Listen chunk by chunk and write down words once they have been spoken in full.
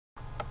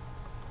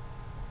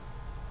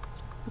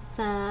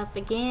What's up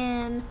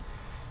again,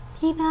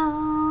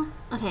 people?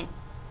 Okay,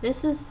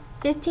 this is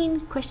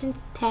 15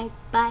 questions tagged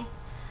by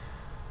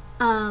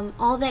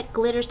All That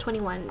Glitters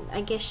 21.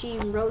 I guess she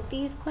wrote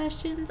these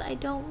questions. I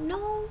don't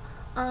know.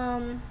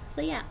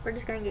 So yeah, we're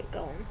just gonna get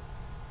going.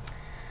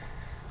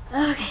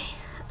 Okay.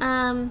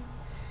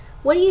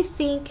 What do you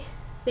think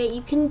that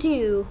you can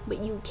do but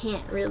you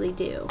can't really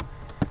do?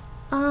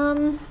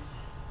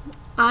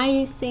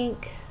 I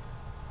think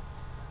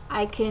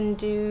I can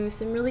do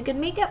some really good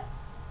makeup.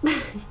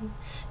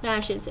 No, I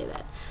shouldn't say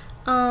that.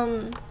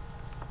 I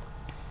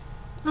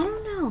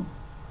don't know.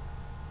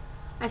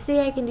 I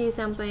say I can do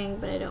something,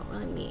 but I don't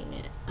really mean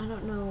it. I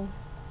don't know.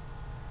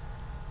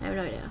 I have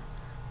no idea.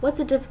 What's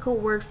a difficult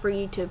word for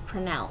you to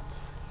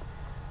pronounce?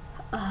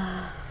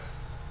 I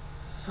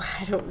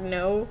don't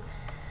know.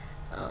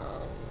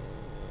 I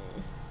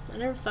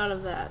never thought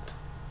of that.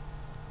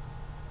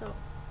 So,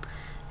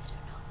 I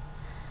don't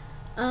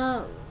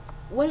know.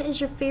 What is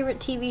your favorite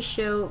TV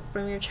show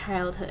from your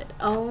childhood?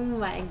 Oh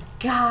my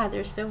god,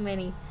 there's so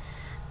many.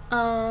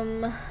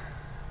 Gully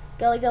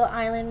Gully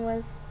Island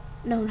was...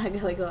 No, not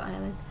Gully Gully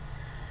Island.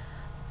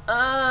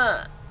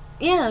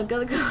 Yeah,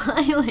 Gully Gully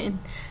Island.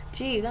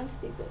 Jeez, I'm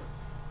stupid.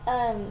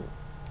 Gully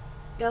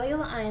Gully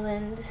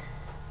Island.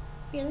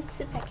 Here, let's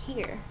sit back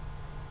here.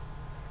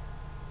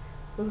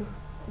 Ooh,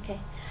 okay.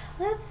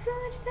 That's so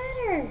much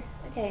better.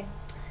 Okay.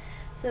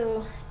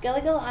 So, Gully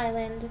Gully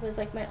Island was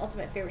like my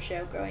ultimate favorite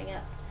show growing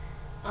up.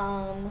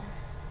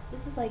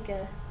 This is like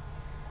a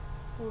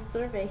little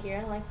survey here.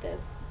 I like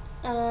this.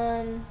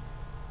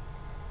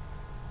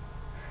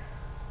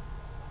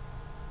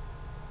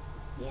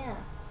 Yeah.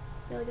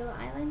 Gully Gully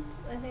Island,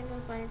 I think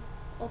was my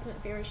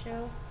ultimate favorite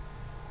show.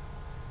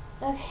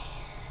 Okay.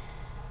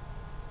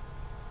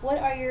 What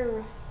are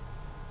your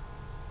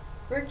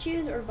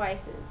virtues or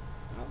vices?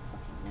 I don't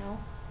fucking know.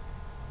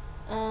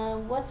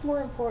 What's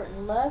more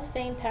important? Love,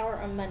 fame, power,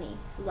 or money?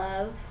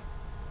 Love.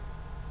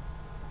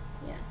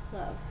 Yeah,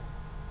 love.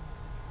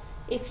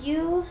 If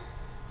you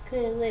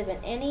could live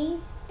in any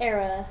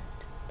era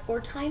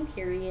or time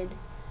period,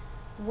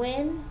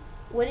 when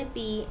would it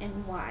be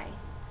and why?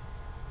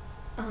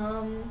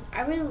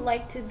 I would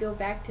like to go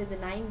back to the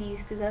 90s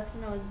because that's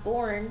when I was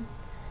born.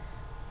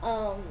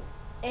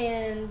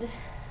 And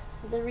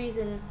the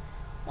reason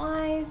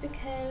why is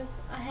because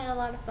I had a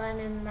lot of fun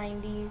in the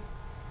 90s.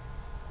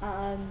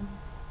 And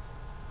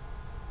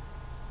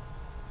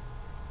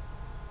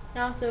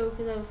also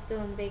because I was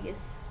still in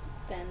Vegas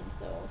then,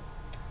 so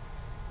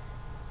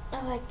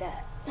I like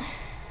that.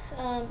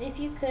 If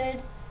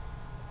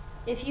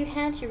you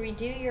had to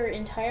redo your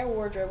entire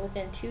wardrobe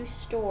within 2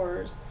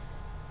 stores,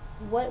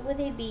 what would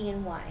they be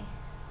and why?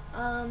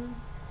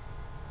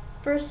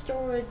 First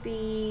store would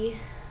be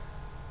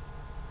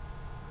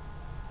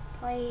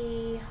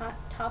probably Hot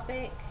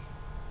Topic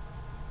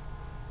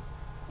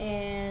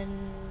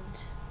and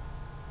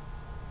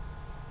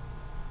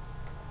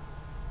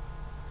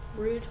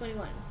Rue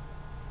 21.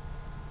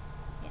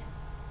 Yeah,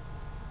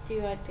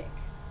 2 I'd pick.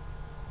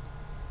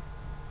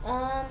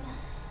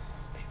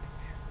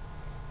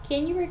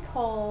 Can you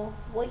recall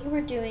what you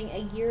were doing a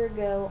year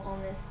ago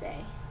on this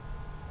day?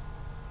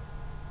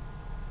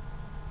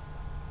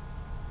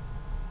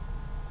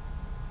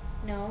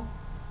 No.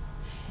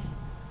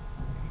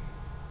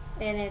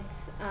 And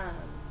it's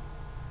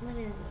when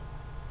is it?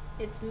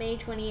 It's May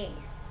 28th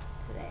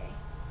today.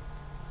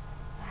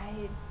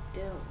 I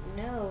don't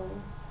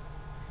know,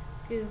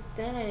 because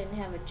then I didn't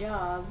have a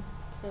job,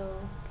 so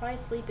probably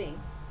sleeping.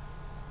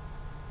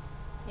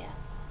 Yeah.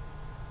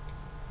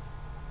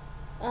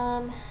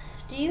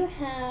 Do you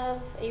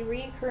have a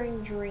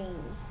recurring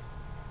dreams?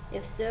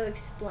 If so,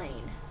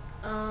 explain.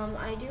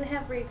 I do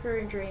have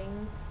recurring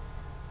dreams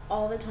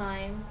all the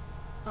time,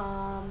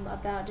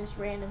 about just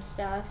random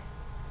stuff.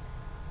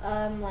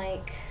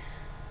 Like,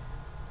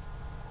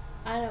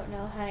 I don't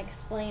know how to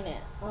explain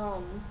it.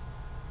 I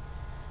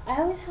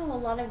always have a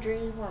lot of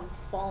dreams where I'm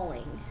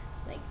falling,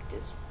 like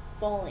just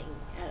falling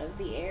out of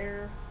the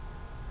air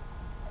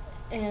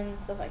and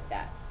stuff like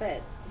that,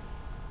 but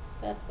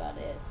that's about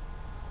it.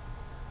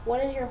 What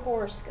is your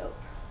horoscope?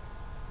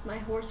 My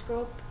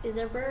horoscope is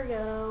a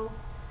Virgo.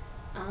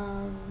 Yeah,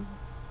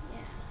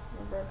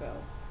 a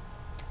Virgo.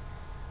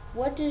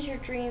 What does your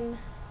dream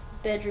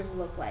bedroom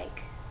look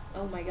like?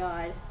 Oh my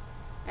god.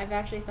 I've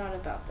actually thought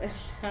about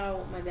this, how I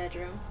want my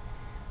bedroom.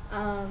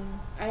 I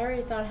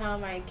already thought how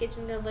my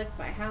kitchen's gonna look,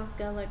 my house is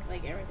gonna look,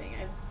 like everything.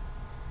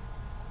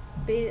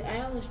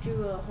 I almost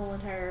drew a whole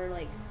entire,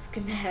 like,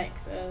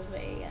 schematics of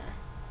a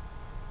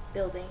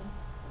building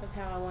of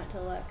how I want it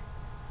to look.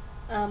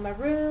 My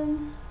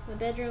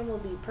bedroom will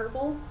be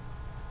purple,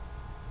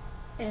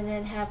 and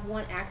then have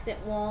one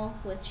accent wall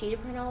with cheetah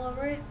print all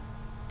over it.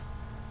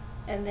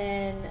 And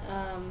then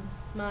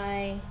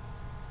my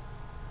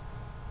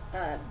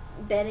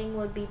bedding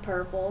would be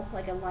purple,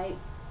 like a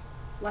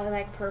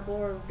lilac purple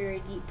or very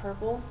deep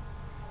purple.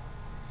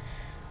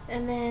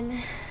 And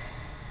then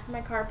my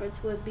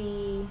carpets would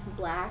be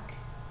black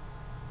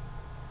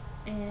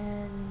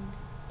and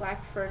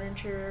black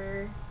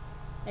furniture.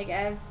 Like,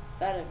 I've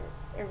thought of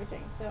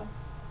everything. So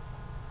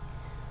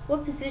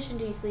What position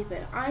do you sleep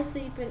in? I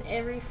sleep in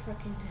every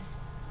freaking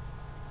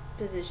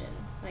position.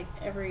 Like,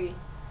 every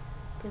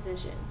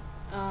position.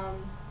 I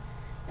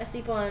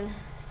sleep on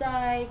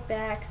side,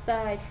 back,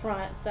 side,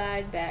 front,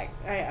 side, back.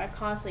 I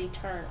constantly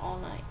turn all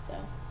night,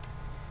 so.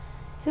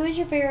 Who is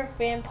your favorite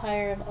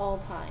vampire of all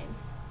time?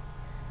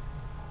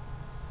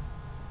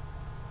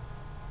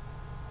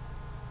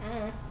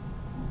 I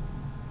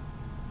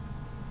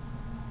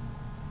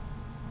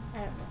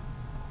don't know.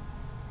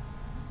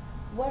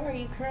 What are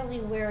you currently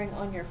wearing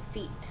on your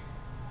feet?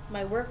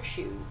 My work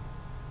shoes.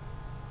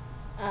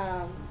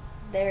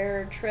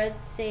 They're tread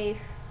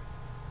safe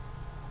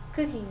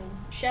cooking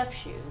chef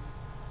shoes.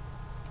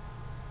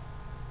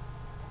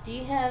 Do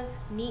you have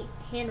neat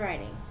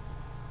handwriting?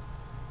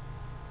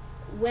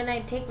 When I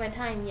take my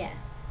time,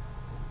 yes.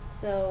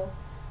 So,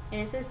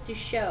 and it says to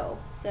show,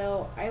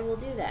 so I will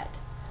do that.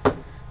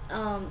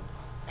 I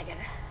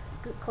gotta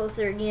get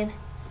closer again.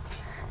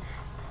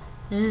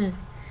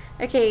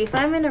 Okay, if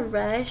I'm in a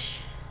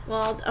rush,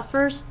 well,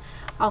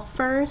 I'll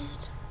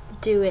first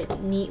do it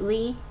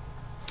neatly,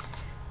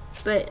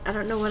 but I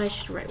don't know what I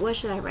should write. What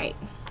should I write?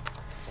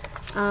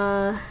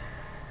 What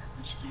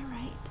should I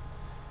write?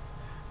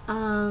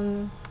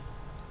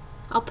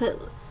 I'll put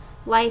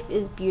life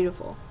is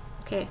beautiful.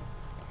 Okay.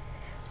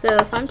 So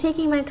if I'm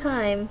taking my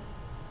time,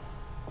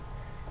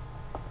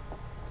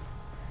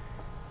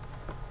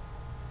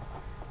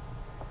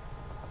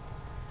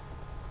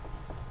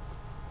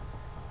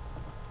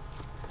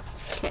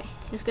 okay,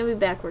 it's gonna be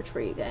backwards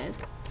for you guys.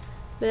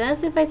 But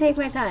that's if I take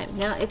my time.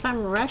 Now if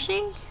I'm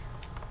rushing,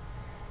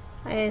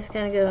 I just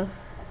gotta go.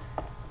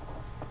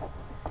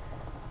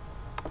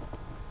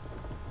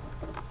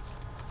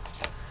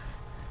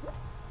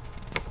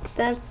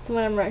 That's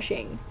when I'm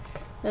rushing.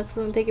 That's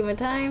when I'm taking my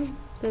time.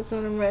 That's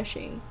when I'm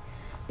rushing.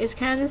 It's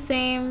kind of the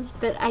same,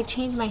 but I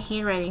change my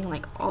handwriting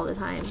like all the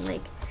time.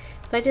 Like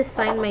if I just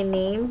sign my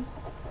name.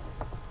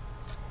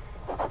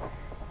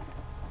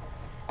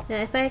 Now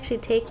if I actually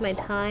take my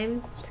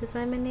time to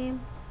sign my name,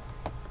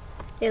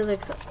 it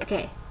looks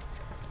okay.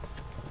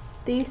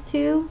 These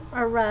two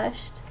are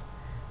rushed.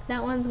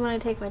 That one's when I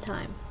take my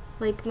time.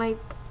 Like my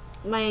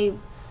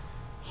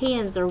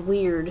hands are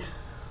weird.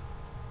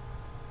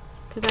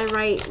 Because I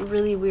write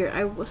really weird.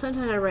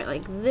 Sometimes I write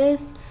like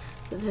this.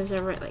 Sometimes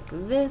I write like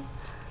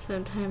this.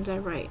 Sometimes I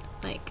write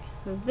like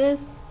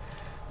this.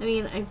 I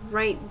mean, I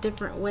write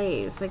different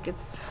ways. Like,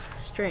 it's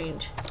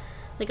strange.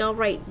 Like, I'll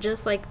write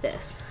just like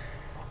this.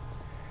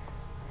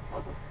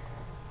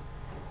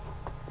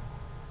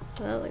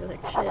 Well, that looks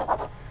like shit.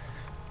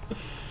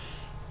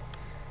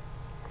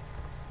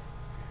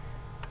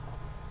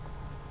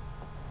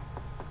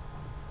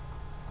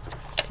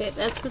 Okay,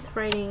 that's with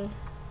writing.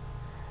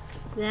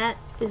 That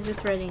is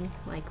with writing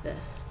like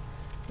this.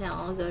 Now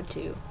I'll go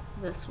to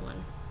this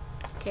one.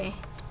 Okay.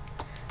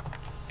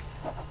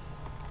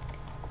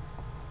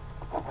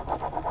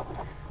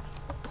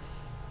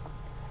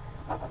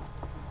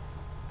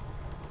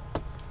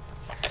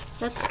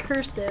 That's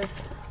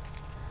cursive.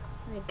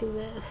 Like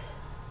this.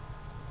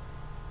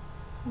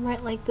 I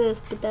write like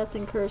this, but that's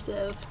in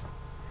cursive.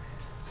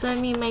 So I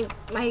mean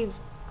my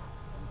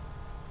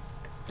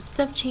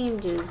stuff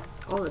changes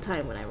all the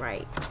time when I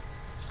write.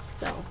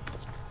 So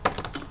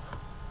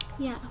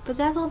yeah, but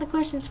that's all the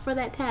questions for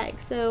that tag.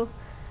 So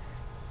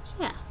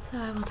yeah, so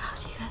I will talk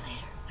to you guys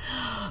later.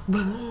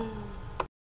 Boom.